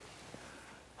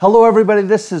Hello, everybody.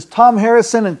 This is Tom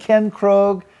Harrison and Ken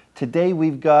Krogh. Today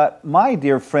we've got my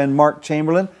dear friend Mark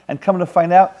Chamberlain, and coming to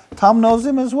find out, Tom knows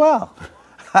him as well.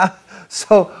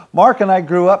 So Mark and I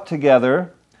grew up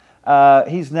together.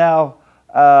 He's now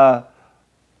a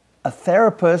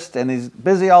therapist, and he's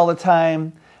busy all the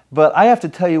time. But I have to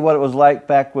tell you what it was like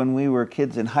back when we were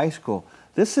kids in high school.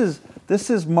 This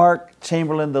is Mark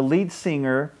Chamberlain, the lead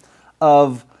singer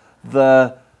of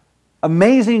the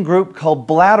amazing group called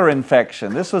Bladder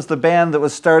Infection. This was the band that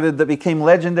was started, that became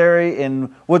legendary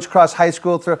in Woods Cross High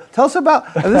School. Tell us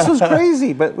about, this was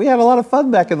crazy, but we had a lot of fun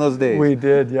back in those days. We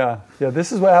did, yeah. Yeah,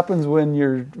 this is what happens when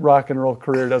your rock and roll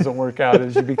career doesn't work out,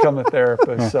 is you become a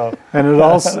therapist. So. And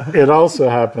it also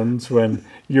happens when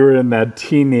you're in that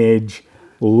teenage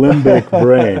limbic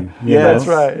brain. Yeah, that's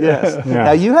right. Yes. Yeah.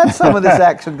 Now you had some of this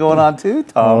action going on too,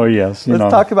 Tom. Oh yes.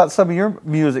 Let's talk about some of your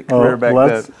music career back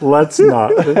then. Let's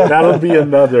not. That'll be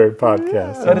another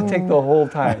podcast. That'd take the whole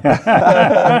time.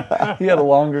 He had a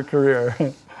longer career.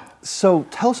 So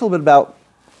tell us a little bit about,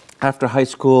 after high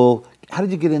school, how did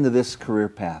you get into this career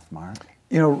path, Mark?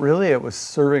 You know, really it was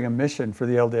serving a mission for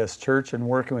the LDS Church and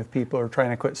working with people who are trying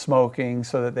to quit smoking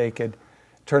so that they could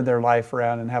turn their life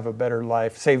around and have a better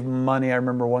life, save money. I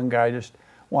remember one guy just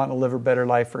wanting to live a better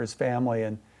life for his family,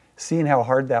 and seeing how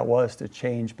hard that was to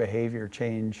change behavior,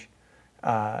 change,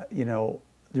 your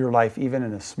life even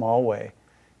in a small way.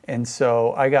 And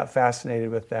so I got fascinated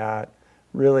with that,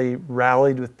 really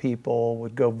rallied with people,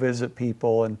 would go visit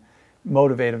people and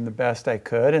motivate them the best I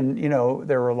could. And,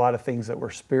 there were a lot of things that were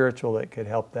spiritual that could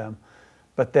help them.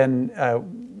 But then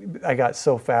I got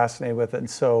so fascinated with it, and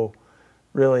so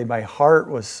really my heart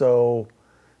was so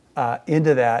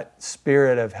into that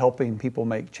spirit of helping people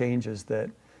make changes that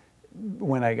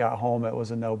when I got home it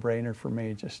was a no-brainer for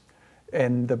me.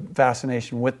 And the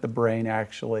fascination with the brain,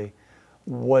 actually,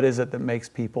 what is it that makes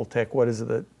people tick? What is it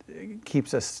that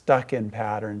keeps us stuck in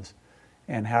patterns?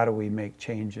 And how do we make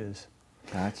changes?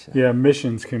 Gotcha. Yeah,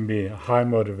 missions can be a high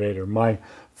motivator. My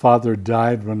father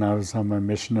died when I was on my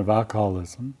mission of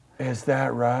alcoholism. Is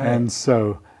that right? And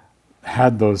so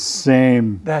had those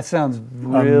same that sounds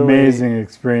really amazing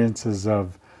experiences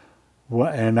of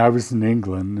and I was in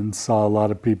England and saw a lot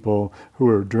of people who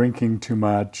were drinking too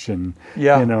much, and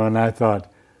and I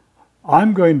thought,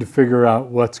 I'm going to figure out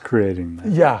what's creating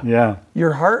that. Yeah.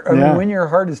 Your heart, I mean, when your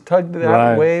heart is tugged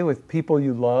that way with people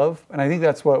you love, and I think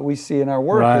that's what we see in our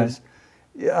work is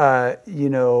you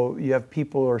have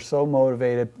people who are so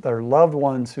motivated, their loved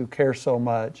ones who care so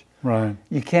much. Right.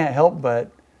 You can't help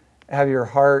but have your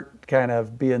heart kind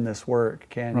of be in this work,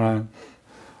 can you? Right.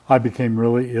 I became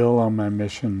really ill on my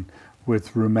mission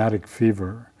with rheumatic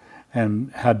fever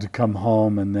and had to come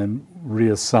home and then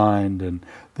reassigned and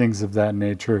things of that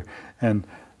nature. And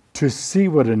to see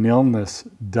what an illness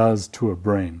does to a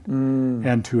brain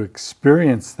and to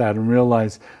experience that and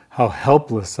realize how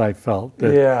helpless I felt.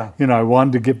 That, I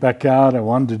wanted to get back out, I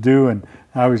wanted to do, and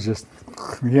I was just,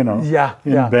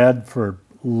 in bed for a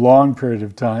long period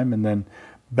of time, and then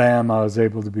bam, I was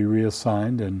able to be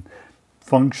reassigned and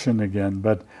function again.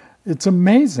 But it's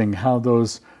amazing how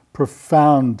those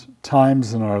profound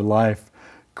times in our life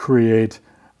create,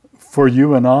 for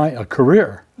you and I, a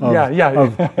career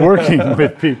of working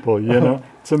with people,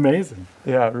 It's amazing.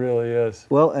 Yeah, it really is.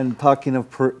 Well, and talking of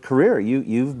career,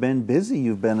 you've been busy.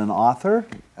 You've been an author,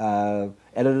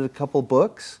 edited a couple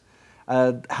books.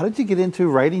 How did you get into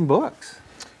writing books?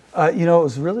 It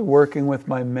was really working with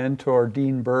my mentor,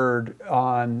 Dean Bird,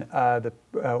 on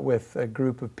with a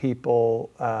group of people.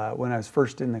 When I was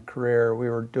first in the career, we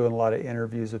were doing a lot of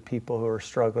interviews with people who were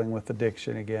struggling with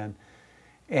addiction again.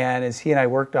 And as he and I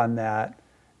worked on that,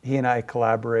 he and I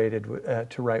collaborated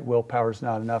to write Willpower's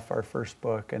Not Enough, our first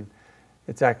book. And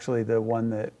it's actually the one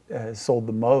that has sold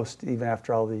the most, even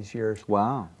after all these years.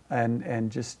 Wow. And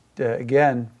just,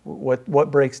 again, what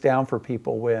breaks down for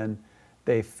people when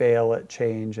they fail at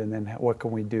change, and then what can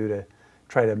we do to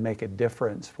try to make a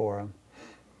difference for them?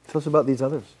 Tell us about these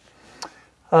others.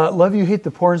 Love You, Hate the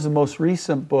Poor is the most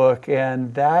recent book,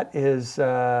 and that is,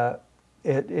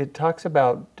 it talks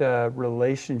about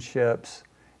relationships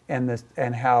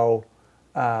and how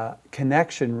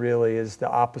connection really is the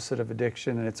opposite of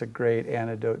addiction, and it's a great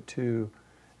antidote to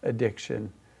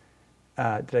addiction.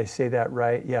 Did I say that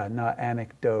right? Yeah, not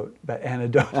anecdote, but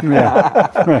antidote.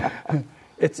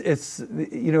 It's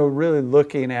really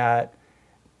looking at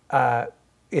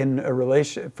in a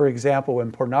relation. For example,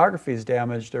 when pornography has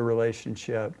damaged a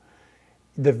relationship,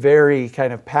 the very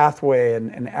kind of pathway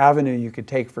and avenue you could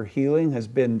take for healing has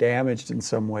been damaged in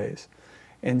some ways,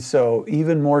 and so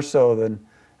even more so than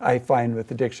I find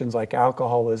with addictions like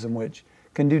alcoholism, which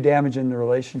can do damage in the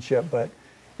relationship, but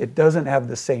it doesn't have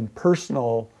the same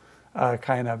personal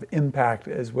kind of impact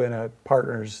as when a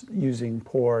partner's using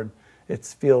porn. It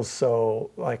feels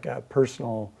so like a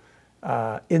personal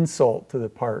insult to the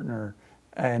partner.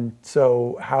 And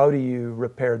so how do you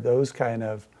repair those kind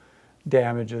of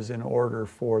damages in order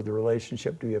for the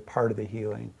relationship to be a part of the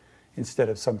healing instead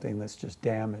of something that's just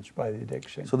damaged by the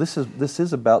addiction? So this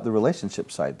is about the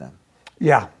relationship side then.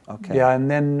 Yeah. Okay. Yeah,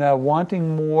 and then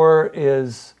Wanting More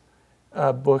is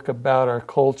a book about our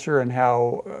culture and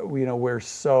how we're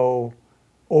so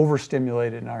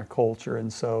overstimulated in our culture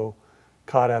and so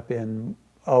caught up in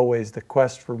always the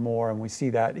quest for more, and we see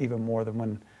that even more than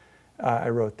when I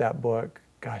wrote that book.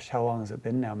 Gosh, how long has it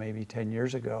been now? Maybe 10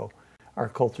 years ago. Our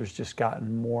culture's just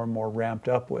gotten more and more ramped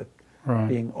up with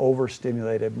being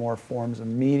overstimulated, more forms of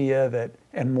media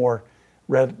and more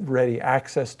ready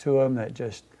access to them that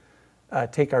just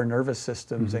take our nervous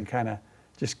systems and kind of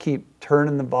just keep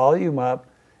turning the volume up,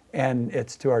 and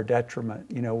it's to our detriment.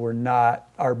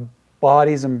 Our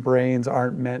bodies and brains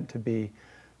aren't meant to be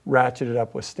ratcheted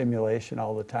up with stimulation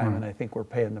all the time, and I think we're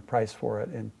paying the price for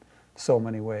it in so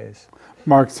many ways.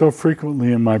 Mark, so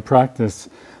frequently in my practice,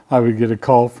 I would get a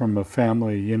call from a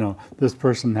family, this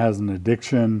person has an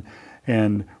addiction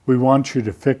and we want you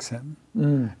to fix him.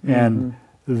 And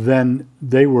then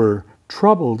they were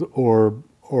troubled or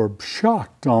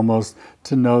shocked almost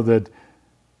to know that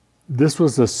this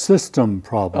was a system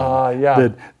problem.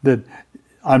 That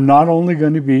I'm not only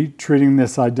going to be treating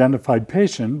this identified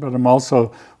patient, but I'm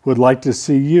also would like to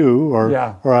see you, or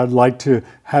I'd like to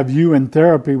have you in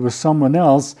therapy with someone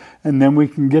else, and then we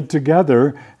can get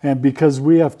together, and because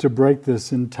we have to break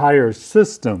this entire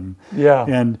system.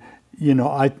 And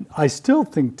I still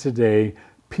think today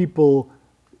people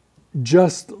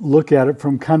just look at it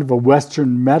from kind of a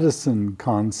Western medicine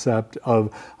concept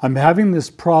of, I'm having this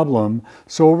problem,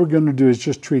 so what we're going to do is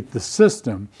just treat the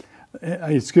system.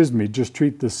 Just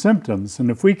treat the symptoms.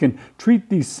 And if we can treat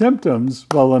these symptoms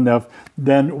well enough,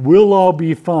 then we'll all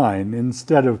be fine,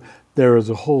 instead of there is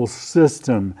a whole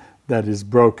system that is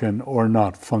broken or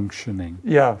not functioning.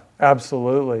 Yeah,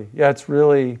 absolutely. Yeah, it's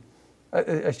really,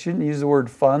 I shouldn't use the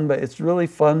word fun, but it's really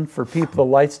fun for people,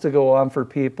 the lights to go on for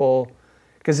people,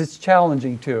 because it's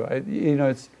challenging too.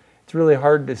 It's really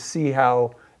hard to see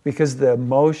how, because the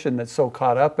emotion that's so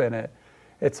caught up in it,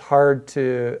 it's hard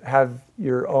to have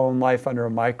your own life under a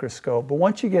microscope. But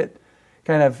once you get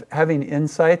kind of having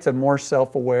insights and more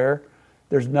self-aware,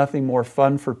 there's nothing more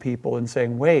fun for people than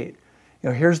saying, wait,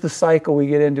 here's the cycle we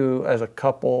get into as a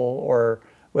couple or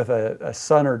with a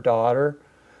son or daughter,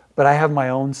 but I have my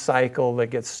own cycle that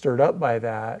gets stirred up by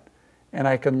that. And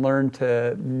I can learn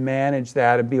to manage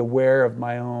that and be aware of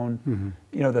my own,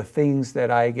 the things that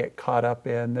I get caught up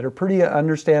in that are pretty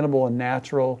understandable and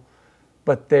natural,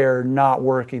 but they're not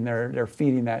working. They're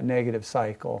feeding that negative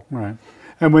cycle. Right.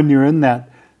 And when you're in that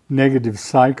negative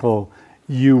cycle,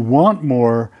 you want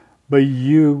more, but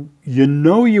you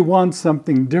want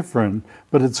something different,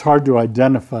 but it's hard to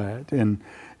identify it.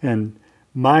 And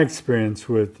my experience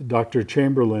with Dr.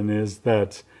 Chamberlain is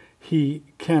that he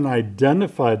can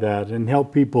identify that and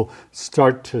help people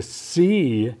start to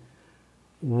see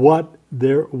what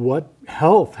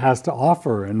health has to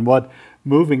offer and what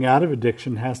moving out of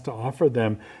addiction has to offer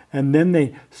them. And then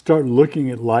they start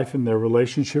looking at life and their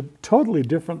relationship totally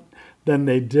different than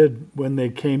they did when they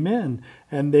came in.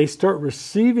 And they start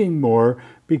receiving more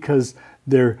because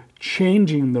they're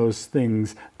changing those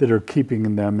things that are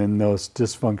keeping them in those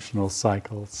dysfunctional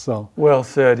cycles. So well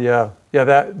said. Yeah,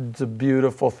 that's a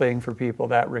beautiful thing for people,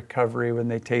 that recovery, when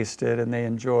they taste it and they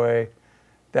enjoy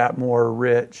that more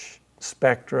rich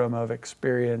spectrum of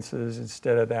experiences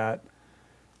instead of that,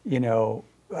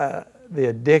 the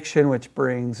addiction, which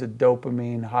brings a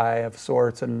dopamine high of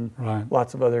sorts and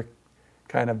lots of other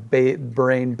kind of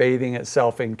brain bathing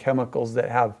itself in chemicals that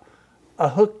have a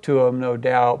hook to them, no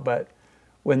doubt, but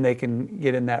when they can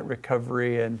get in that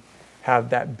recovery and have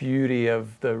that beauty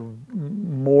of the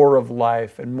more of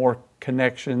life and more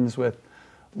connections with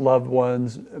loved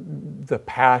ones, the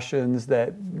passions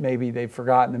that maybe they've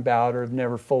forgotten about or have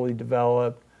never fully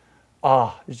developed.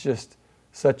 It's just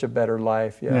such a better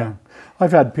life. Yeah.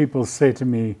 I've had people say to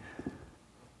me,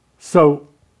 so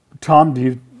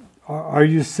Tom, are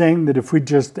you saying that if we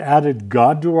just added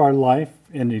God to our life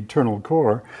in Eternal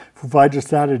Core, if I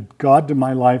just added God to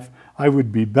my life, I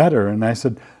would be better? And I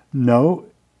said, no,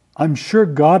 I'm sure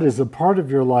God is a part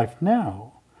of your life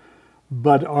now,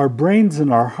 but our brains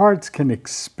and our hearts can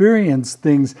experience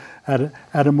things at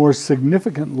a more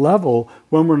significant level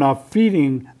when we're not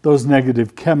feeding those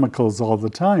negative chemicals all the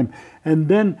time. And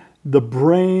then the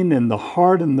brain and the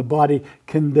heart and the body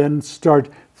can then start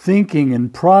thinking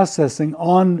and processing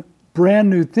on brand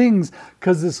new things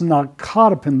because it's not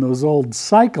caught up in those old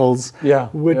cycles,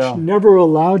 which yeah. never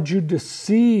allowed you to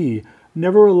see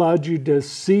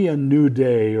a new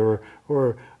day or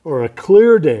a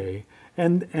clear day.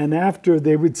 And after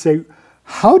they would say,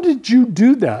 "How did you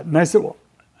do that?" And I said, "Well,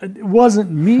 it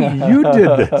wasn't me. You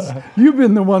did this. You've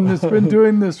been the one that's been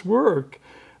doing this work."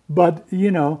 But,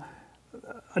 now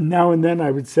and then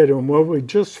I would say to them, "Well,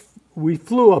 we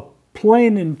flew a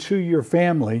plane into your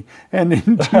family and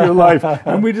into your life,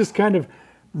 and we just kind of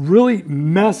really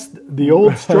messed the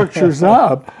old structures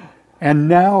up. And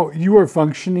now you are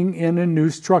functioning in a new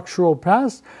structural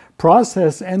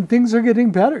process, and things are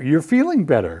getting better. You're feeling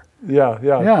better." Yeah.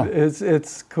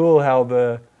 It's cool how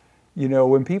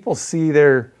when people see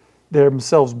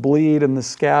themselves bleed and the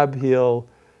scab heal,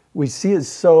 we see it's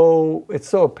so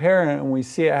apparent, and we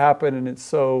see it happen, and it's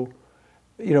so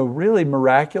really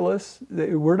miraculous.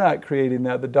 We're not creating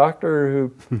that. The doctor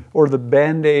or the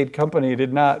Band-Aid company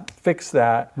did not fix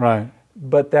that. Right.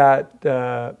 But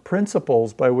that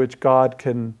principles by which God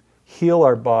can heal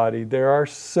our body, there are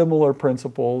similar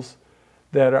principles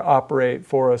that operate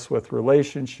for us with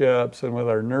relationships and with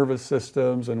our nervous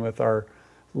systems and with our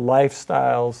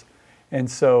lifestyles. And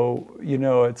so,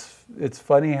 it's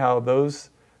funny how those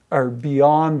are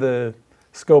beyond the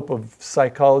scope of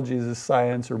psychology as a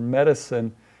science or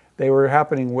medicine. They were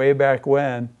happening way back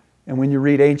when. And when you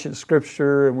read ancient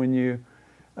scripture and when you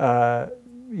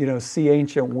see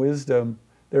ancient wisdom,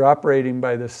 they're operating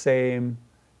by the same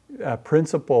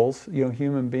principles.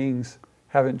 Human beings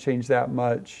haven't changed that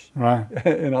much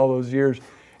in all those years.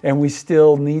 And we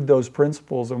still need those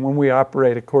principles. And when we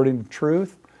operate according to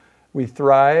truth, we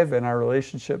thrive, and our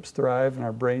relationships thrive, and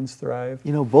our brains thrive.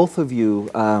 Both of you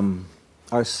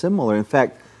are similar. In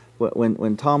fact,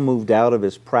 when Tom moved out of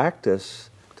his practice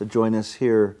to join us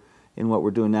here in what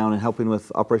we're doing now and helping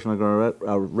with Operation Underground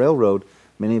Railroad,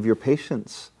 many of your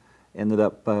patients ended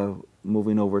up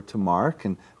moving over to Mark.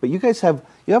 But you guys have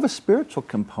a spiritual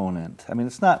component. I mean,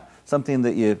 it's not something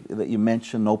that you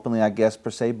mention openly, I guess,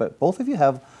 per se, but both of you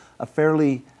have a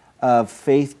fairly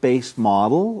faith-based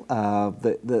model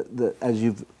that as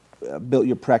you've built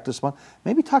your practice on.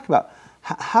 Maybe talk about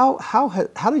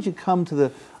how did you come to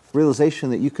the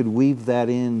realization that you could weave that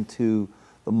into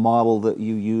the model that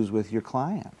you use with your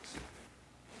clients?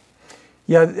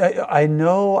 Yeah, I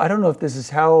know, I don't know if this is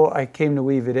how I came to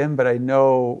weave it in, but I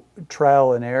know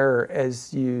trial and error,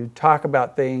 as you talk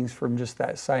about things from just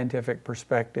that scientific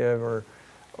perspective or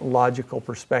logical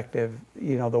perspective,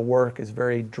 the work is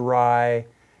very dry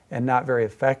and not very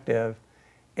effective.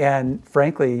 And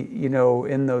frankly,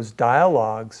 in those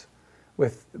dialogues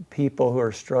with people who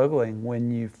are struggling,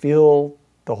 when you feel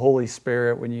the Holy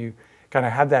Spirit, when you kind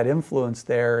of have that influence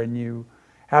there and you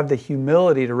have the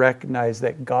humility to recognize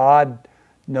that God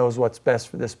knows what's best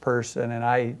for this person and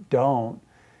I don't,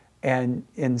 and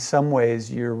in some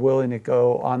ways you're willing to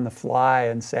go on the fly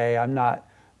and say, I'm not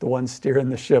the one steering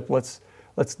the ship. Let's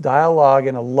dialogue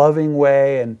in a loving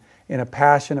way and in a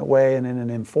passionate way and in an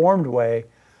informed way,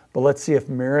 but let's see if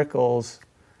miracles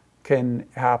can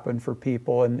happen for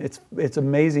people. And it's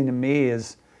amazing to me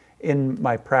as in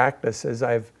my practice as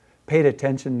I've paid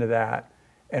attention to that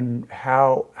and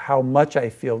how much I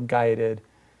feel guided.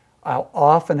 I'll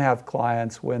often have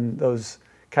clients when those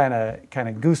kind of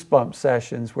goosebump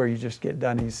sessions where you just get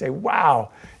done and you say, wow,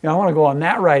 I want to go on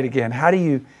that ride again. How do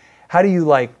you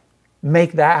like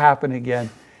make that happen again?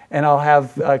 And I'll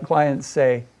have clients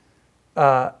say,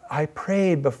 I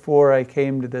prayed before I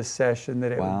came to this session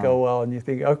that it would go well. And you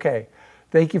think, okay,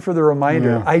 thank you for the reminder.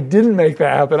 Yeah. I didn't make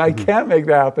that happen. I can't make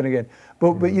that happen again.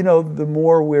 But the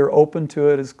more we're open to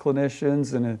it as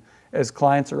clinicians and as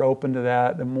clients are open to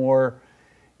that, the more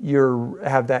you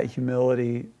have that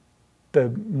humility, the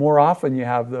more often you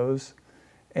have those,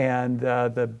 and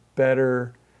the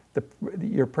better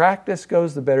your practice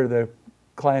goes, the better the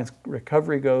client's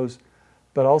recovery goes,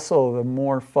 but also the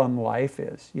more fun life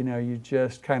is. You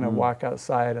just kind of walk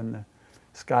outside and the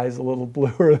sky's a little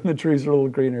bluer and the trees are a little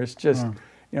greener. It's just,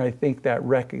 I think that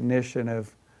recognition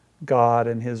of God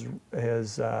and His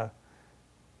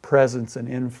presence and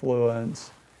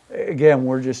influence. Again,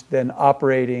 we're just then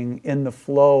operating in the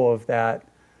flow of that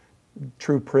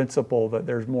true principle that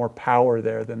there's more power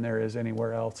there than there is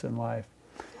anywhere else in life.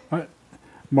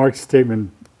 Mark's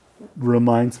statement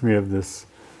reminds me of this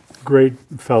great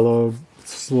fellow,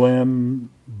 slim,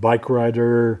 bike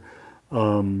rider,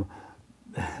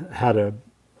 had a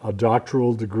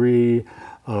doctoral degree,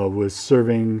 was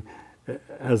serving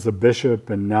as a bishop,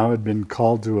 and now had been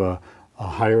called to a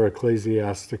higher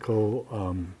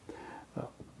ecclesiastical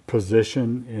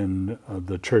position in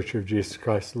the Church of Jesus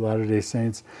Christ of Latter-day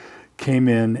Saints. Came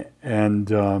in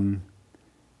and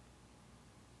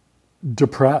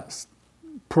depressed,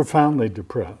 profoundly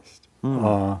depressed.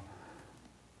 And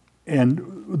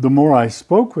the more I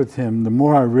spoke with him, the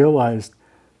more I realized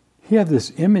he had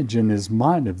this image in his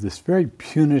mind of this very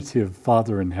punitive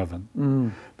Father in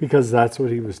heaven, because that's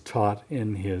what he was taught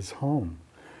in his home.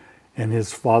 And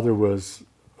his father was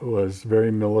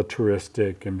very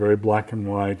militaristic and very black and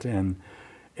white, and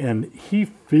he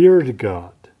feared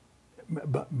God.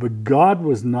 But God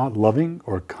was not loving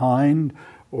or kind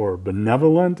or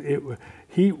benevolent.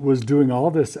 He was doing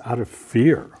all this out of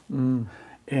fear.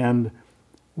 And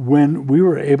when we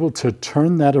were able to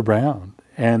turn that around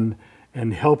and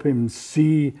help him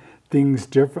see things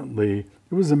differently,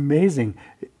 it was amazing.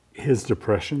 His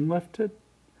depression lifted.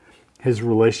 His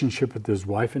relationship with his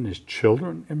wife and his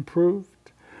children improved.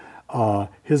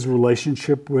 His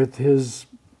relationship with his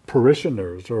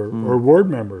parishioners or ward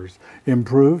members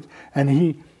improved. And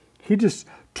he just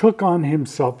took on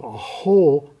himself a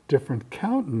whole different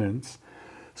countenance.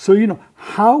 So,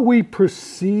 how we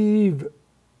perceive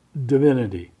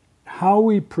divinity, how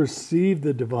we perceive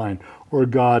the divine or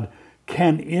God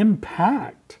can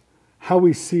impact how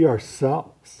we see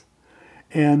ourselves.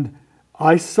 And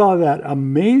I saw that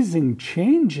amazing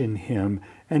change in him,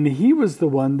 and he was the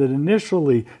one that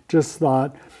initially just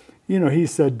thought, he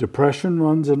said, depression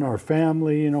runs in our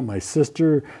family. My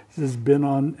sister has been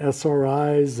on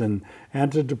SRIs and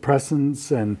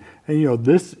antidepressants, and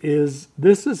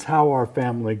this is how our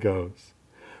family goes.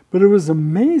 But it was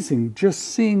amazing just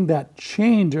seeing that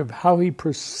change of how he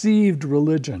perceived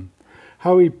religion,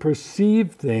 how he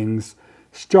perceived things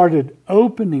started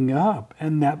opening up,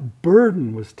 and that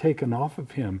burden was taken off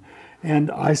of him.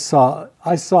 And I saw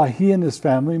he and his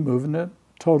family move in a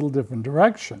total different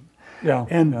direction.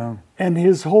 And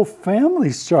his whole family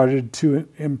started to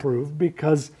improve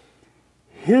because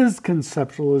his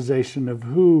conceptualization of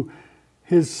who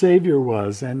his Savior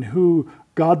was and who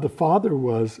God the Father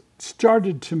was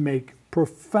started to make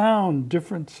profound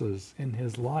differences in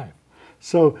his life.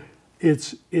 So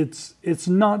it's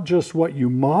not just what you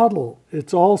model,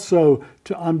 it's also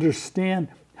to understand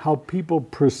how people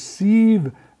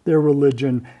perceive their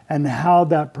religion and how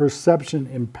that perception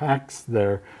impacts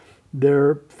their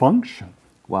function.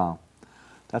 Wow,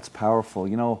 that's powerful.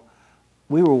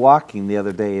 We were walking the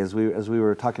other day as we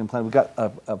were talking. We got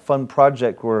a fun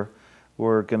project where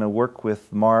we're going to work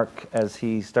with Mark as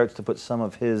he starts to put some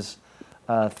of his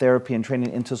therapy and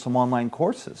training into some online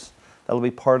courses. That'll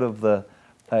be part of the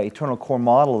Eternal Core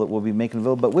model that we'll be making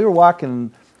available. But we were walking,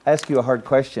 and I asked you a hard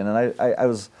question, and I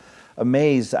was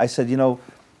amazed. I said,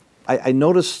 I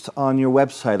noticed on your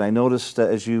website,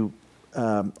 as you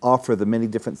offer the many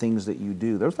different things that you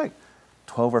do, there's like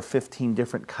 12 or 15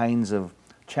 different kinds of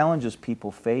challenges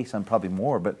people face, and probably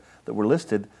more, but that were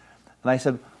listed. And I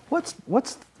said, what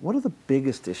are the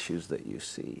biggest issues that you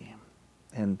see?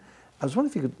 And I was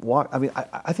wondering if you could walk.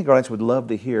 I think our audience would love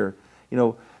to hear.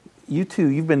 You two,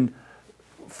 you've been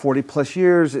 40 plus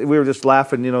years. We were just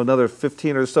laughing. Another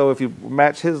 15 or so if you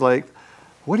match his length.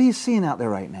 What are you seeing out there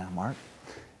right now, Mark?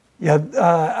 Yeah,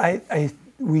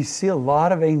 we see a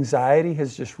lot of anxiety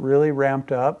has just really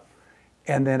ramped up.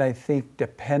 And then I think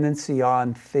dependency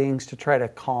on things to try to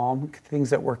calm, things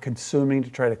that we're consuming to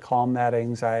try to calm that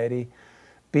anxiety,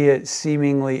 be it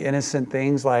seemingly innocent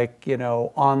things like,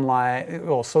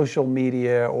 online, social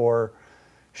media or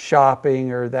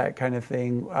shopping or that kind of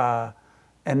thing.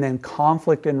 And then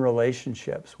conflict in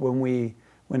relationships. When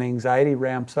anxiety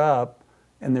ramps up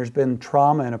and there's been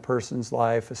trauma in a person's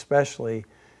life, especially,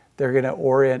 they're going to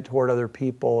orient toward other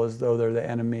people as though they're the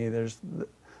enemy.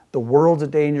 The world's a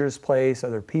dangerous place.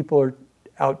 Other people are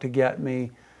out to get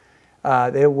me.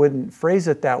 They wouldn't phrase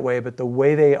it that way, but the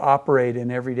way they operate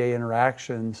in everyday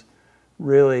interactions,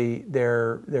 really,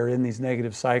 they're in these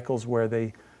negative cycles where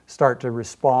they start to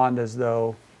respond as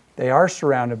though they are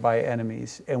surrounded by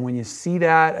enemies. And when you see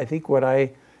that, I think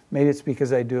maybe it's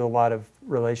because I do a lot of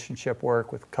relationship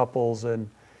work with couples and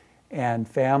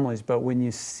families, but when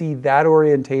you see that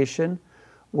orientation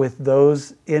with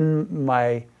those in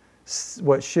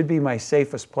what should be my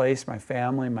safest place, my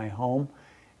family, my home,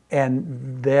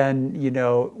 and then,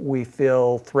 we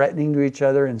feel threatening to each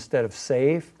other instead of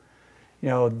safe,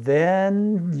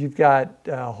 then you've got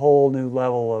a whole new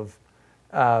level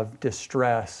of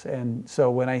distress. And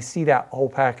so when I see that whole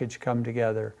package come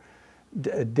together,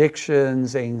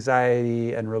 addictions,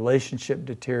 anxiety, and relationship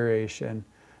deterioration,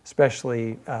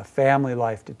 especially family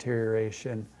life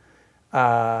deterioration,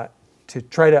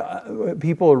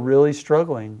 people are really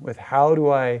struggling with how do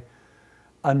I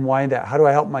unwind that? How do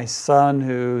I help my son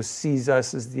who sees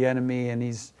us as the enemy and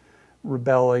he's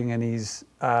rebelling and he's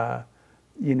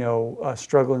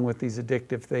struggling with these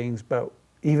addictive things, but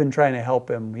even trying to help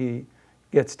him, he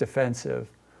gets defensive?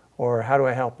 Or how do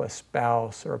I help a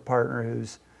spouse or a partner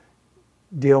who's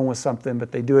dealing with something,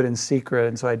 but they do it in secret,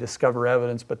 and so I discover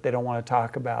evidence, but they don't want to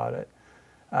talk about it?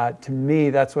 To me,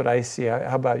 that's what I see.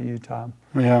 How about you, Tom?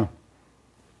 Yeah.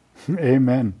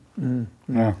 Amen.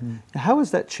 Mm-hmm. Yeah. How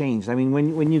has that changed? I mean,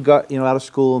 when you got out of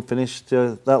school and finished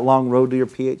that long road to your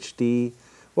PhD,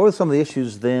 what were some of the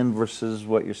issues then versus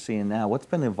what you're seeing now? What's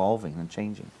been evolving and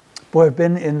changing? Boy, I've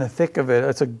been in the thick of it.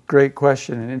 That's a great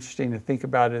question and interesting to think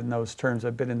about it in those terms.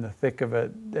 I've been in the thick of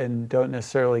it and don't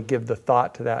necessarily give the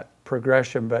thought to that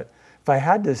progression. But if I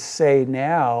had to say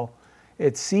now,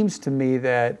 it seems to me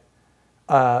that,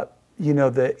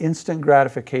 the instant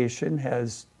gratification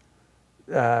has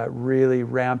really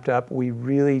ramped up. We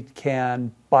really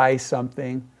can buy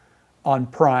something on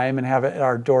Prime and have it at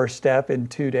our doorstep in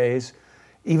 2 days,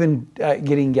 even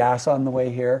getting gas on the way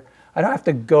here. I don't have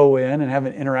to go in and have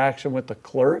an interaction with the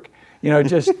clerk.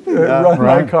 Just run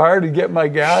my car to get my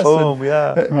gas. Boom,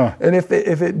 and if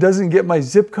it doesn't get my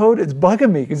zip code, it's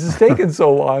bugging me because it's taking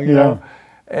so long. You know,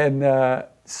 and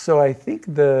so I think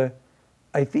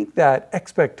that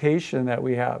expectation that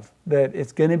we have that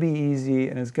it's going to be easy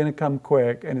and it's going to come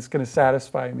quick and it's going to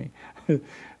satisfy me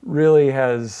really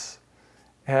has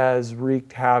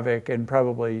wreaked havoc and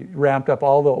probably ramped up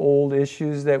all the old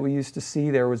issues that we used to see.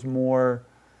 There was more.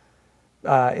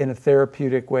 In a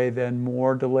therapeutic way, then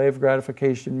more delay of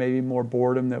gratification, maybe more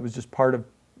boredom that was just part of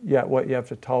what you have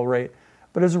to tolerate.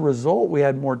 But as a result, we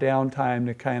had more downtime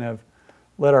to kind of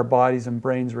let our bodies and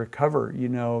brains recover.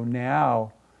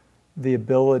 Now the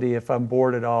ability, if I'm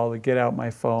bored at all, to get out my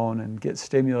phone and get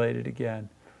stimulated again,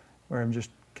 where I'm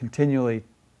just continually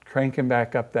cranking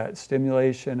back up that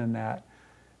stimulation and that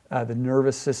the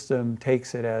nervous system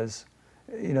takes it as,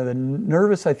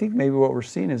 I think maybe what we're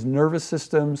seeing is nervous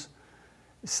systems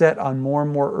set on more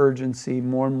and more urgency,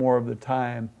 more and more of the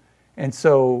time. And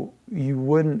so you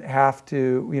wouldn't have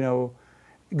to,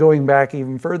 going back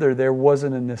even further, there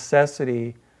wasn't a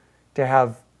necessity to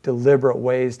have deliberate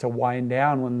ways to wind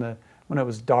down when it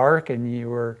was dark and you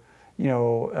were,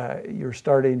 you're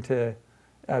starting to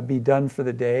be done for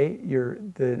the day.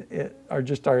 The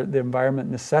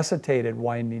environment necessitated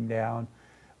winding down.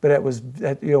 But it was,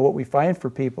 what we find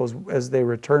for people is as they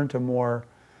return to more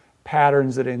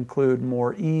patterns that include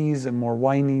more ease and more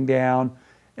winding down,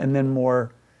 and then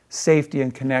more safety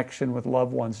and connection with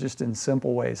loved ones, just in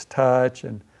simple ways, touch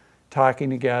and talking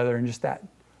together, and just that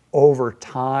over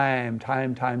time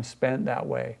spent that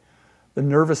way. The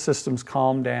nervous systems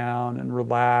calm down and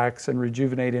relax and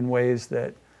rejuvenate in ways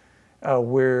that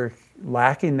we're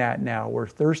lacking that now. We're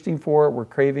thirsting for it, we're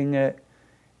craving it.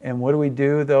 And what do we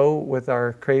do though with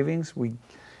our cravings? We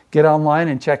get online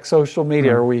and check social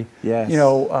media, or we, get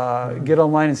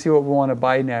online and see what we want to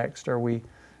buy next, or we,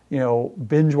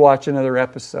 binge watch another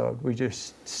episode. We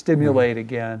just stimulate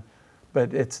again,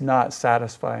 but it's not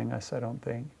satisfying us, I don't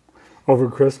think. Over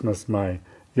Christmas, my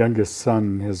youngest son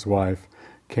and his wife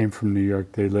came from New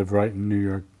York. They live right in New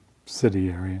York City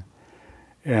area.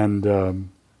 And,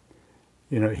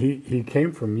 he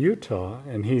came from Utah,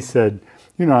 and he said,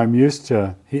 I'm used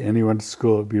to, and he went to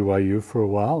school at BYU for a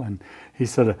while, and he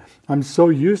said, I'm so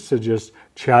used to just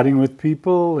chatting with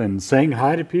people and saying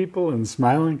hi to people and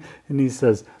smiling. And he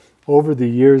says, over the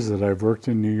years that I've worked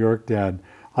in New York, Dad,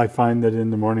 I find that in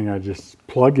the morning I just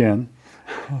plug in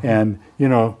and,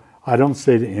 I don't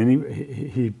say to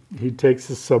he takes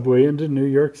the subway into New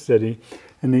York City,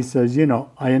 and he says,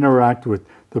 I interact with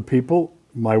the people,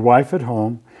 my wife at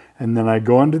home, and then I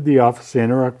go into the office, I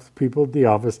interact with people at the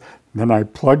office, then I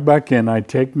plug back in, I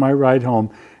take my ride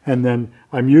home, and then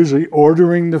I'm usually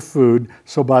ordering the food,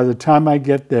 so by the time I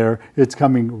get there, it's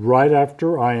coming right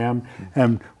after I am,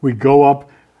 and we go up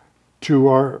to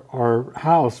our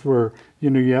house where,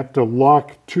 you have to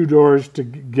lock 2 doors to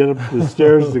get up the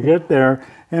stairs to get there,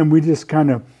 and we just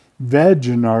kind of veg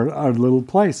in our little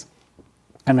place.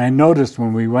 And I noticed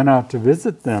when we went out to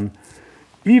visit them,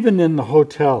 even in the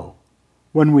hotel,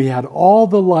 when we had all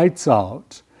the lights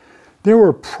out, there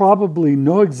were probably,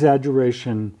 no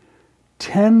exaggeration,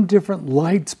 10 different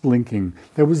lights blinking.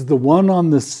 There was the one on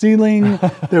the ceiling,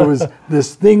 there was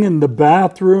this thing in the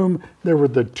bathroom, there were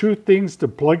the 2 things to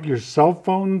plug your cell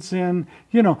phones in.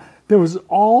 There was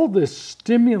all this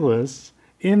stimulus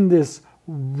in this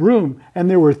room, and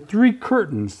there were 3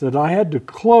 curtains that I had to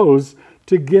close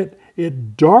to get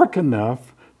it dark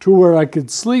enough to where I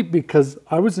could sleep, because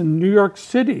I was in New York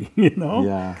City,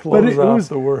 Yeah, close off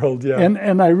the world, yeah.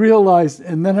 And I realized,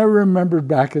 and then I remembered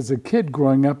back as a kid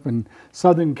growing up in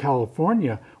Southern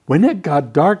California, when it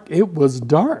got dark, it was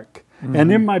dark. Mm-hmm.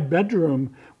 And in my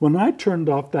bedroom, when I turned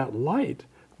off that light,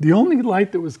 the only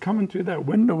light that was coming through that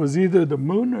window was either the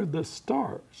moon or the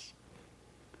stars.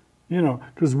 You know,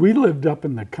 because we lived up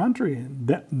in the country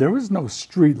and there was no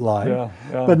street light. Yeah.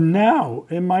 But now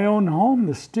in my own home,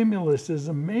 the stimulus is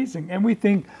amazing. And we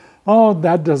think, oh,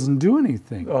 that doesn't do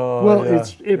anything. Well,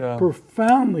 it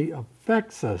profoundly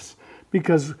affects us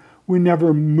because we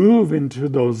never move into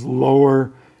those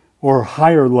lower or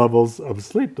higher levels of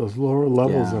sleep, those lower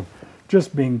levels of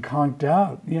just being conked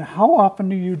out. You know, how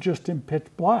often are you just in pitch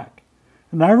black?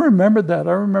 And I remember that.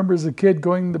 I remember as a kid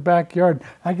going in the backyard,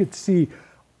 I could see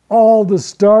all the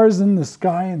stars in the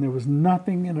sky and there was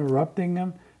nothing interrupting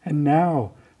them. And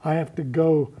now I have to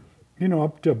go, you know,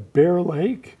 up to Bear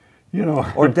Lake, you know.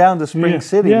 Or down to Spring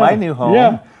City, my new home.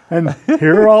 Yeah, and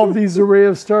here are all these array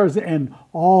of stars and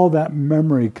all that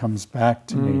memory comes back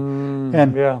to me.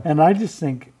 And I just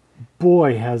think,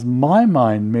 boy, has my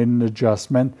mind made an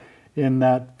adjustment in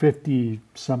that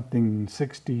 50-something,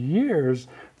 60 years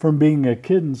from being a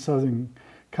kid in Southern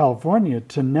California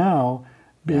to now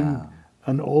being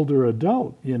an older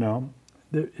adult, you know.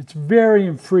 It's very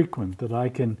infrequent that I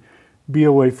can be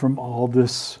away from all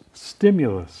this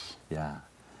stimulus. Yeah.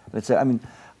 I mean,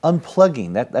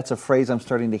 unplugging, that's a phrase I'm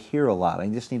starting to hear a lot. I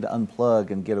just need to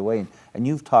unplug and get away. And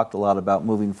you've talked a lot about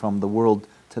moving from the world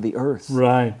to the earth.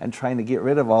 Right. And trying to get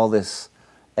rid of all this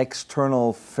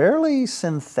external, fairly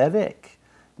synthetic,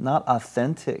 not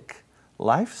authentic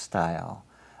lifestyle.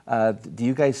 Do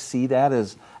you guys see that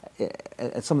as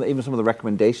even some of the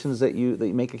recommendations that you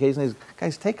make occasionally is,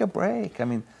 guys, take a break? I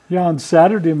mean, yeah, on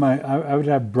Saturday I would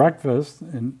have breakfast,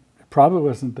 and it probably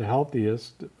wasn't the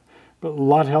healthiest, but a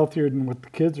lot healthier than what the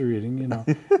kids are eating. You know,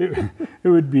 it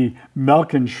would be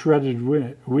milk and shredded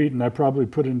wheat, and I probably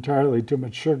put entirely too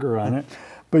much sugar on it.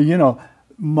 But you know,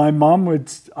 my mom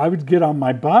I would get on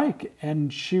my bike,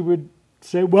 and she would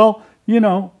say, "Well, you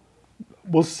know,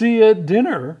 we'll see you at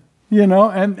dinner." You know,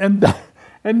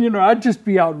 and you know, I'd just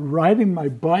be out riding my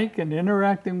bike and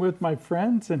interacting with my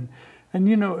friends, and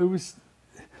you know, it was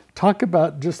talk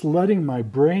about just letting my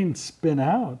brain spin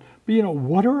out. But you know,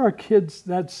 what are our kids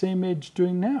that same age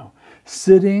doing now?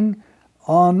 Sitting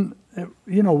on,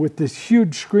 you know, with this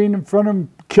huge screen in front of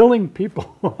them, killing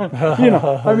people. You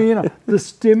know, I mean, you know, the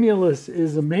stimulus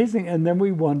is amazing, and then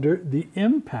we wonder the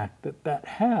impact that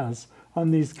has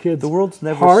on these kids. The world's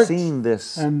never seen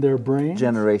this and their brains.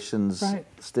 Generation's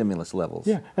stimulus levels.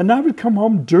 Yeah, and I would come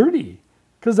home dirty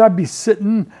because I'd be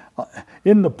sitting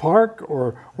in the park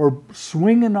or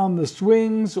swinging on the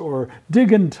swings or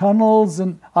digging tunnels,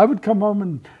 and I would come home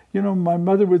and, you know, my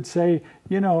mother would say,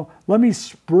 you know, let me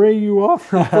spray you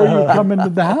off before you come into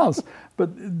the house. But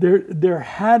there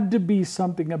had to be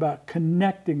something about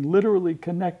literally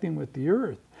connecting with the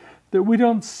earth that we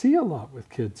don't see a lot with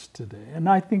kids today. And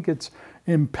I think it's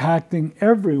impacting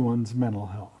everyone's mental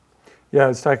health. Yeah, I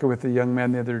was talking with a young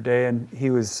man the other day, and he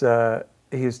was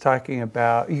talking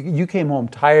about, you came home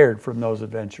tired from those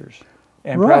adventures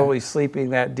and probably sleeping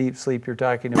that deep sleep you're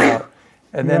talking about.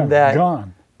 And then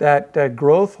that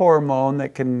growth hormone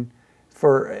that can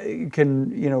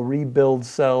you know, rebuild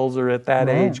cells, or at that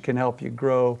age can help you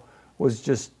grow, was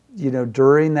just, you know,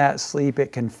 during that sleep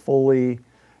it can fully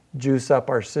juice up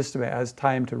our system. It has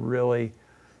time to really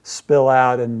spill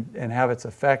out and have its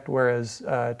effect. Whereas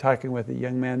talking with a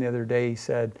young man the other day, he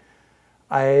said,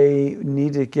 I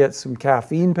need to get some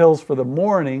caffeine pills for the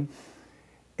morning,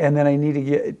 and then I need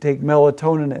to take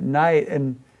melatonin at night.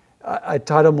 And I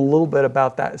taught him a little bit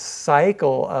about that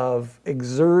cycle of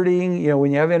exerting, you know,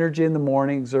 when you have energy in the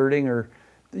morning, exerting, or,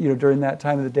 you know, during that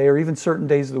time of the day, or even certain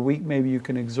days of the week, maybe you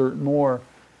can exert more.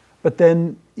 But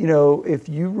then, you know, if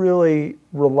you really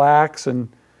relax and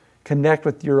connect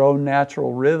with your own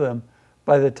natural rhythm,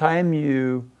 by the time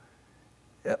you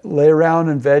lay around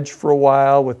and veg for a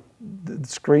while with the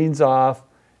screens off,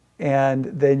 and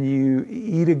then you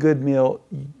eat a good meal,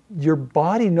 your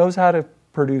body knows how to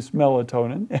produce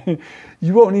melatonin.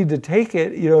 You won't need to take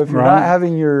it, you know, if you're not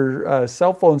having your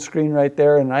cell phone screen right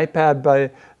there, an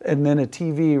iPad and then a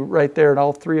TV right there, and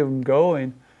all three of them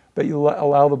going. But you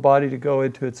allow the body to go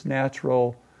into its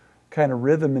natural kind of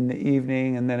rhythm in the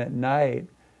evening, and then at night,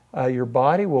 your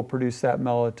body will produce that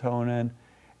melatonin.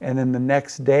 And then the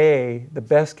next day, the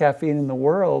best caffeine in the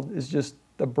world is just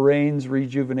the brain's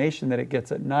rejuvenation that it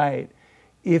gets at night,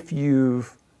 if you're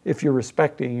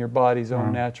respecting your body's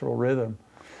own natural rhythm.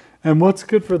 And what's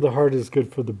good for the heart is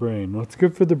good for the brain. What's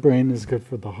good for the brain is good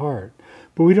for the heart.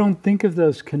 But we don't think of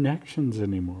those connections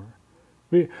anymore.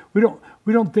 We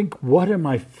don't think, what am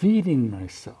I feeding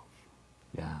myself?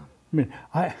 Yeah. I mean,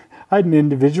 I had an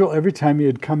individual, every time he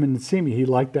would come in and see me, he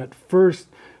liked that first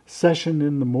session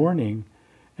in the morning,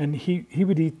 and he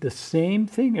would eat the same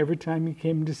thing every time he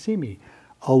came to see me.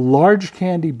 A large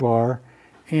candy bar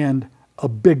and a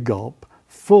big gulp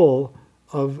full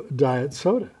of diet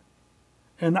soda.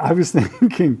 And I was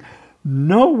thinking,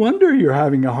 no wonder you're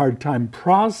having a hard time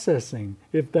processing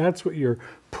if that's what you're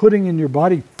putting in your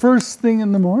body first thing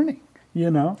in the morning, you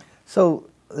know? So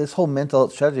this whole mental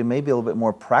health strategy may be a little bit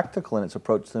more practical in its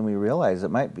approach than we realize.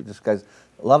 It might be just because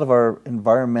a lot of our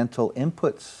environmental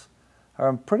inputs are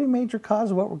a pretty major cause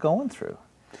of what we're going through.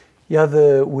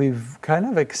 Yeah, we've kind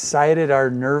of excited our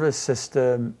nervous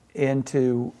system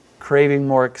into craving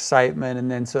more excitement,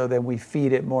 and then we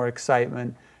feed it more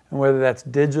excitement. And whether that's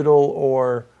digital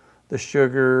or the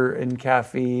sugar and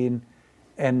caffeine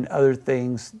and other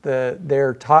things, when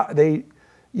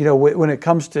it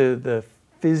comes to the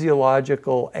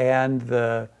physiological and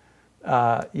the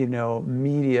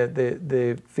media,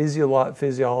 the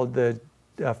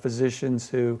physicians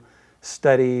who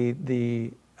study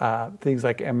the things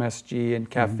like MSG and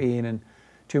caffeine and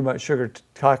too much sugar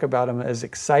talk about them as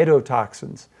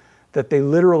excitotoxins, that they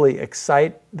literally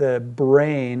excite the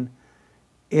brain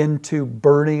into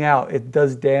burning out. It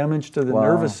does damage to the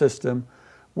nervous system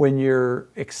when you're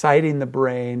exciting the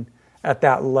brain at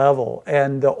that level.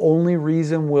 And the only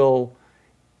reason we'll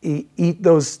eat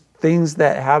those things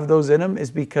that have those in them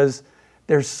is because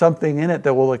there's something in it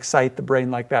that will excite the brain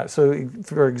like that. So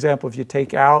for example, if you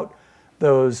take out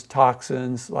those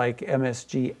toxins like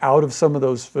MSG out of some of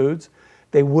those foods,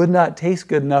 they would not taste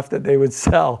good enough that they would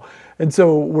sell. And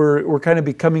so we're kind of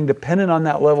becoming dependent on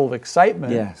that level of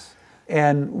excitement. Yes.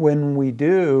 And when we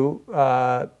do,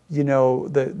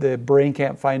 the brain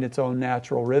can't find its own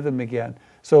natural rhythm again.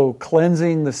 So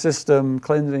cleansing the system,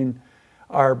 cleansing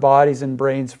our bodies and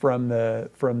brains from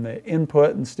the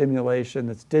input and stimulation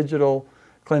that's digital,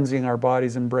 cleansing our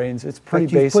bodies and brains, it's pretty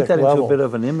basic level. You put that level. into a bit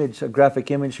of an image, a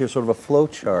graphic image here, sort of a flow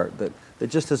chart that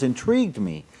just has intrigued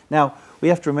me. Now, we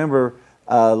have to remember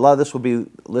a lot of this will be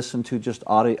listened to just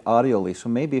audioly, so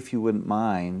maybe if you wouldn't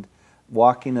mind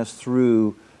walking us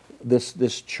through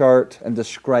this chart and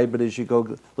describe it as you go, a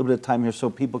little bit of time here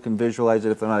so people can visualize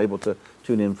it if they're not able to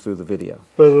tune in through the video.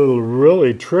 But it'll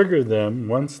really trigger them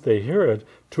once they hear it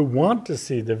to want to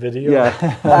see the video.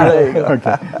 Yeah, there you go.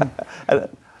 Okay.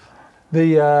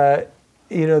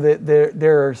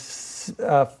 There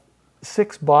are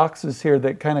 6 boxes here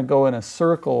that kind of go in a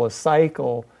circle, a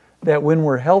cycle, that when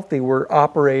we're healthy, we're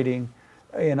operating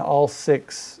in all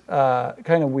 6,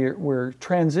 we're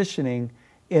transitioning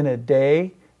in a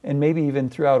day and maybe even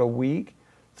throughout a week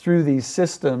through these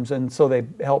systems, and so they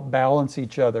help balance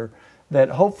each other. That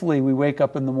hopefully we wake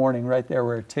up in the morning right there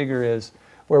where Tigger is,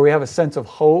 where we have a sense of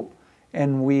hope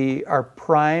and we are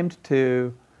primed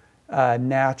to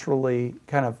naturally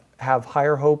kind of have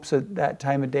higher hopes at that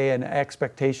time of day and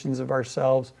expectations of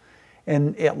ourselves.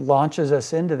 And it launches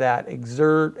us into that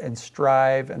exert and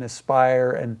strive and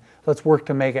aspire and let's work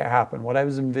to make it happen. What I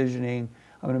was envisioning,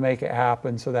 I'm going to make it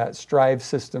happen. So that strive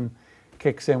system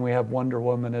kicks in. We have Wonder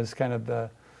Woman as kind of the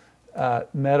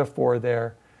metaphor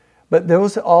there. But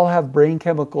those all have brain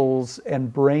chemicals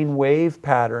and brain wave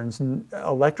patterns,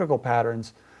 electrical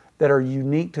patterns that are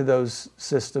unique to those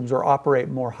systems or operate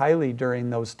more highly during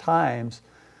those times.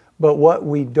 But what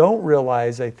we don't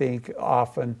realize, I think,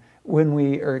 often when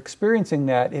we are experiencing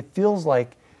that, it feels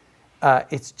like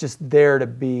it's just there to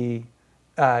be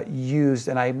used,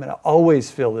 and I'm going to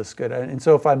always feel this good. And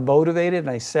so if I'm motivated and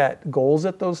I set goals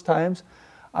at those times,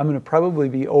 I'm going to probably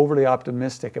be overly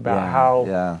optimistic about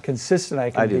how consistent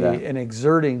I can be in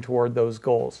exerting toward those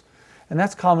goals. And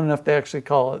that's common enough to actually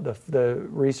call it, the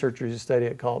researchers who study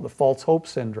it call it the false hope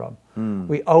syndrome.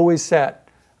 We always set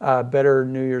better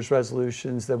New Year's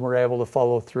resolutions than we're able to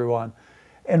follow through on.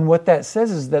 And what that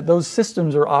says is that those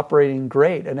systems are operating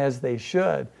great, and as they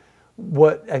should.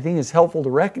 What I think is helpful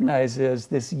to recognize is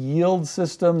this yield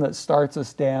system that starts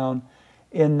us down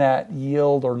in that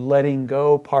yield or letting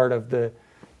go part of the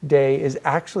day is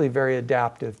actually very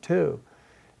adaptive too.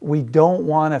 We don't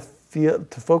want to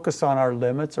focus on our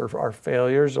limits or our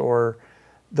failures or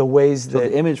the ways that... So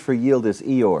the image for yield is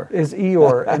Eeyore. Is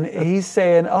Eeyore. And he's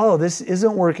saying, oh, this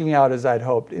isn't working out as I'd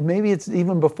hoped. And maybe it's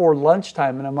even before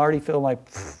lunchtime and I'm already feeling like,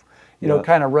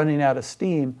 kind of running out of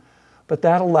steam. But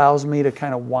that allows me to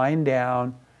kind of wind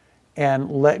down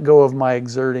and let go of my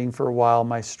exerting for a while,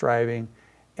 my striving,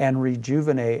 and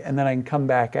rejuvenate. And then I can come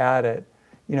back at it,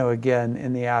 again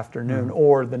in the afternoon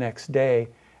or the next day.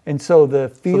 And so the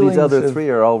feelings... So these other 3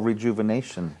 are all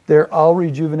rejuvenation. They're all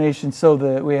rejuvenation. So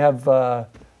we have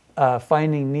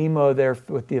Finding Nemo there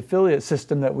with the affiliate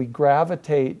system that we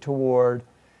gravitate toward,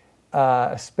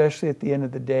 especially at the end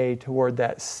of the day, toward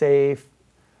that safe,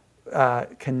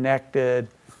 connected,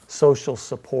 social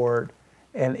support.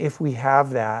 And if we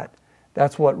have that,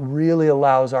 that's what really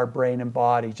allows our brain and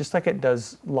body, just like it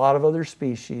does a lot of other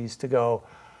species, to go,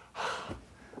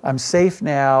 I'm safe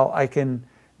now, I can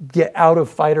get out of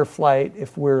fight or flight.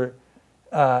 If we're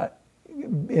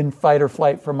in fight or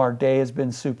flight from our day has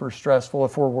been super stressful,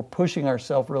 if we're pushing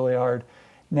ourselves really hard,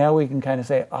 now we can kind of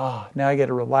say, now I get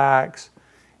to relax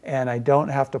and I don't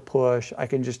have to push. I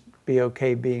can just be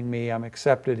okay being me. I'm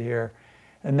accepted here.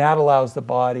 And that allows the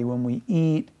body, when we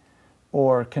eat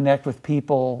or connect with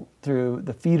people through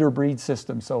the feed or breed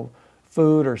system, so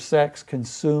food or sex,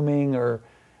 consuming or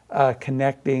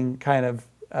connecting kind of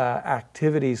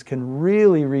activities can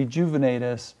really rejuvenate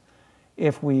us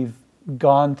if we've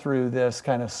gone through this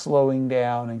kind of slowing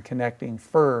down and connecting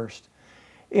first.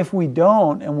 If we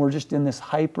don't, and we're just in this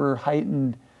hyper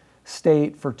heightened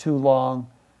state for too long,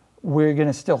 we're going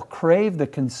to still crave the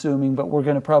consuming, but we're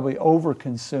going to probably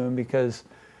overconsume because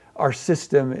our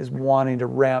system is wanting to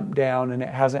ramp down and it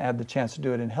hasn't had the chance to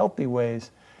do it in healthy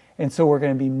ways. And so we're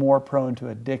going to be more prone to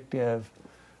addictive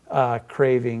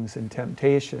cravings and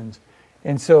temptations.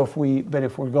 And so if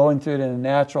we're going through it in a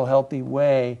natural, healthy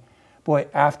way, boy,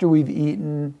 after we've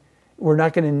eaten, we're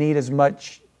not going to need as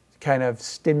much kind of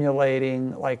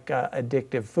stimulating, like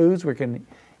addictive foods. We can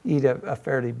eat a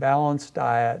fairly balanced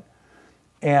diet.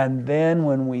 And then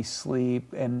when we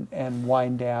sleep and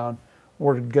wind down,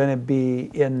 we're going to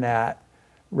be in that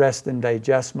rest and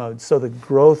digest mode. So the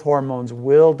growth hormones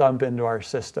will dump into our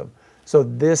system. So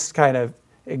this kind of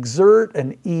exert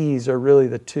and ease are really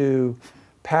the two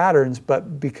patterns.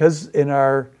 But because in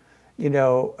our,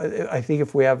 I think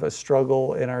if we have a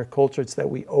struggle in our culture, it's that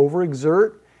we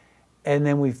overexert and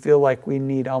then we feel like we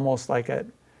need almost like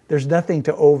there's nothing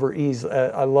to over ease.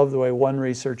 I love the way one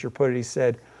researcher put it. He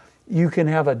said, you can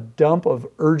have a dump of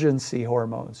urgency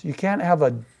hormones. You can't have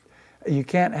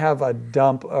a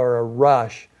dump or a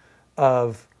rush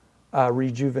of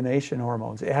rejuvenation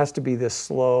hormones. It has to be this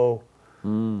slow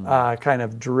kind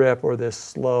of drip or this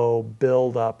slow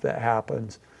buildup that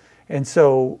happens. And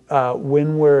so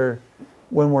when we're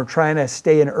trying to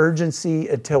stay in urgency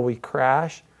until we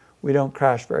crash, we don't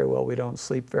crash very well. We don't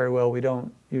sleep very well. We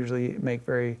don't usually make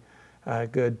very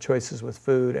good choices with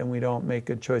food, and we don't make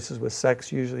good choices with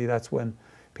sex. Usually that's when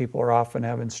people are often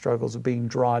having struggles of being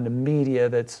drawn to media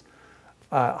that's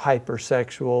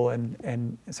hypersexual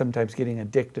and sometimes getting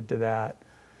addicted to that.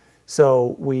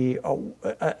 So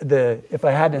if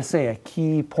I had to say a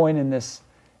key point in this,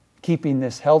 keeping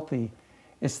this healthy,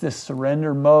 it's this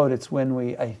surrender mode.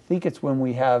 I think it's when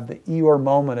we have the Eeyore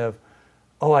moment of,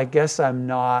 I guess I'm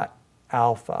not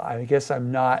alpha. I guess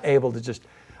I'm not able to just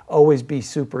always be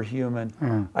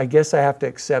superhuman. I guess I have to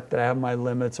accept that I have my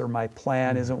limits or my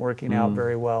plan isn't working out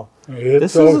very well.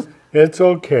 It's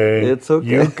okay. It's okay.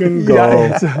 You can go.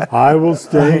 I will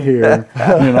stay here.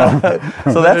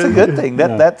 So that's a good thing.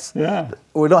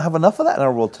 We don't have enough of that in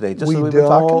our world today. Just we as we've been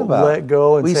talking don't about. let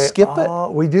go and we say, skip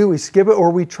it. We do. We skip it,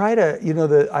 or we try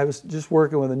to. I was just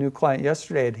working with a new client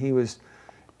yesterday, and he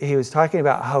was talking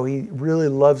about how he really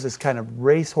loves this kind of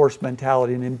racehorse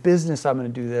mentality, and in business, I'm going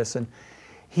to do this, and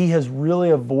he has really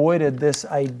avoided this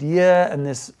idea and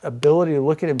this ability to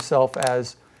look at himself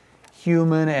as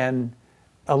human and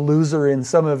a loser in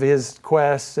some of his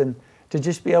quests, and to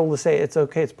just be able to say it's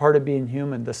okay, it's part of being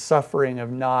human, the suffering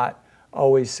of not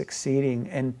always succeeding.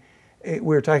 And we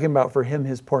were talking about, for him,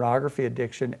 his pornography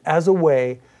addiction as a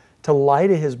way to lie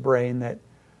to his brain that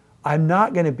I'm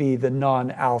not going to be the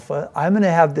non-alpha. I'm going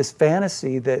to have this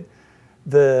fantasy that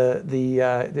the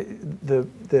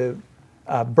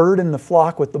bird in the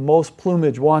flock with the most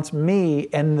plumage wants me,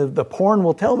 and the porn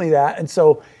will tell me that. And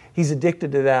so he's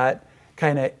addicted to that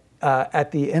kind of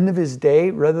at the end of his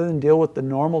day, rather than deal with the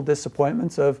normal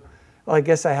disappointments of, I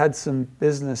guess I had some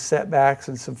business setbacks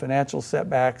and some financial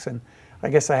setbacks, and I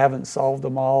guess I haven't solved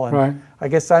them all, and I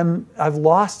guess I've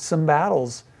lost some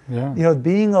battles. Yeah.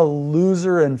 Being a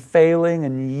loser and failing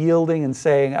and yielding and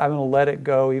saying I'm going to let it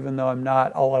go even though I'm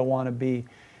not all I want to be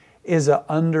is an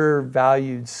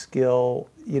undervalued skill.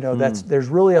 There's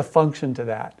really a function to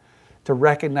that, to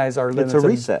recognize our limits. It's a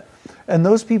reset. And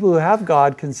those people who have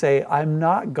God can say, I'm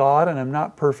not God and I'm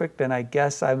not perfect, and I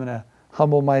guess I'm going to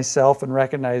humble myself and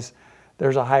recognize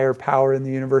there's a higher power in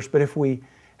the universe. But if we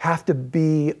have to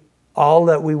be all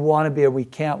that we want to be, or we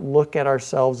can't look at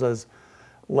ourselves as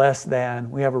less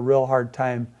than, we have a real hard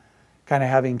time kind of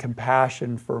having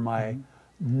compassion for my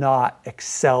not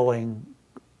excelling,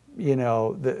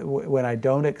 when I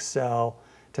don't excel,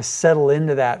 to settle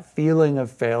into that feeling of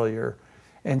failure.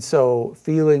 And so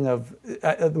feeling of,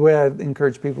 the way I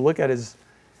encourage people to look at it is,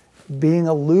 being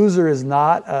a loser is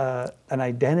not an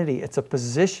identity, it's a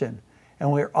position.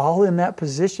 And we're all in that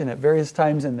position at various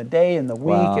times in the day, in the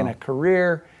week, in a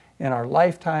career, in our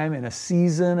lifetime, in a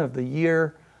season of the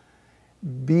year.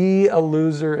 Be a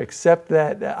loser, accept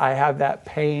that I have that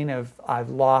pain of I've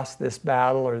lost this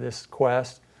battle or this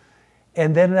quest,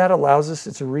 And then that allows us,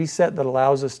 it's a reset that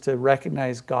allows us to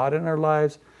recognize God in our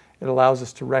lives. It allows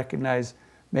us to recognize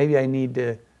maybe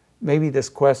this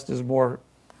quest is more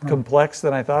complex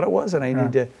than I thought it was, and I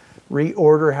need to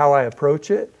reorder how I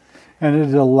approach it. And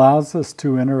it allows us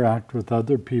to interact with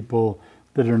other people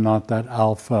that are not that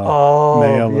alpha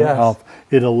male or alpha.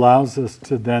 It allows us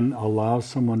to then allow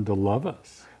someone to love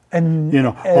us. And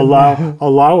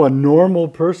allow a normal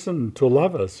person to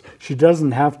love us. She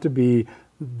doesn't have to be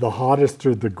the hottest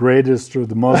or the greatest or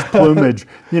the most plumage.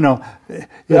 It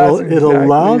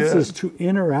allows us to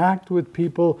interact with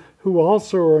people who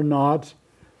also are not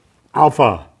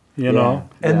alpha.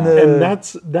 And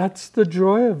that's the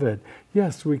joy of it.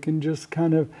 Yes, we can just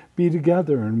kind of be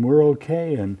together and we're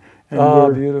okay. And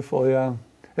we're beautiful, yeah.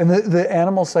 And the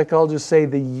animal psychologists say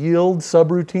the yield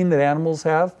subroutine that animals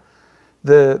have,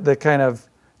 the kind of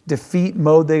defeat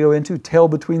mode they go into, tail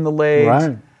between the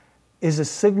legs, is a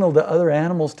signal to other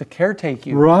animals to caretake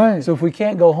you. Right. So if we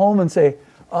can't go home and say,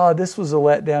 "Oh, this was a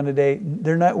letdown today,"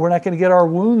 we're not going to get our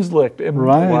wounds licked.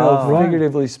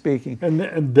 Figuratively speaking.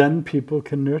 And then people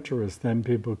can nurture us. Then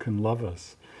people can love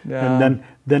us. Yeah. And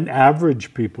then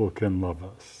average people can love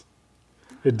us.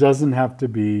 It doesn't have to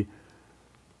be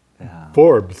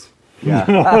Forbes. Yeah.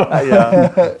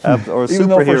 Or Even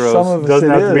though for some superheroes. of us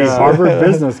Doesn't it have to be is. Harvard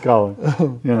Business College.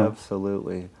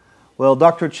 Absolutely. Well,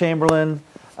 Dr. Chamberlain,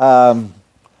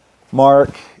 Mark,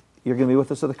 you're going to be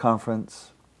with us at the conference.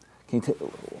 Can you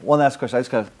one last question? I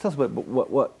just got to tell us about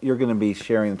what you're going to be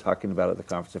sharing and talking about at the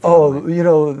conference. If you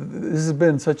don't mind. This has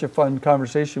been such a fun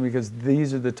conversation because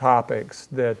these are the topics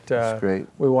that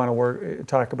we want to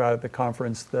talk about at the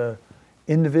conference: the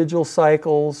individual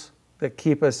cycles that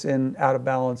keep us out of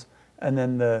balance, and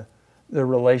then the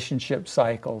relationship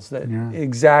cycles that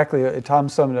exactly. Tom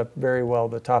summed it up very well.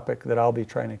 The topic that I'll be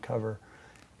trying to cover,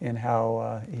 and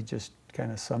how he just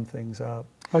kind of summed things up.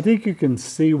 I think you can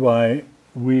see why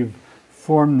we've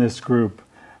formed this group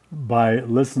by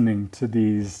listening to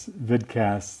these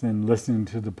vidcasts and listening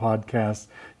to the podcast.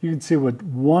 You can see what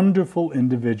wonderful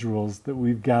individuals that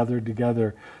we've gathered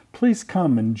together. Please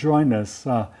come and join us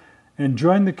and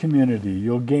join the community.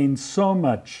 You'll gain so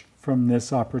much from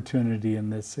this opportunity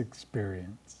and this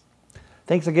experience.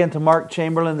 Thanks again to Mark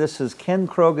Chamberlain. This is Ken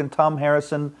Krogh and Tom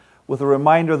Harrison with a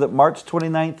reminder that March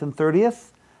 29th and 30th,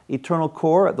 Eternal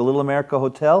Core at the Little America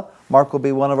Hotel. Mark will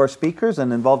be one of our speakers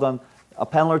and involved on a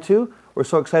panel or two. We're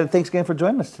so excited. Thanks again for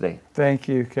joining us today. Thank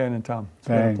you, Ken and Tom. It's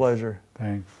been a pleasure.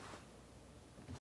 Thanks.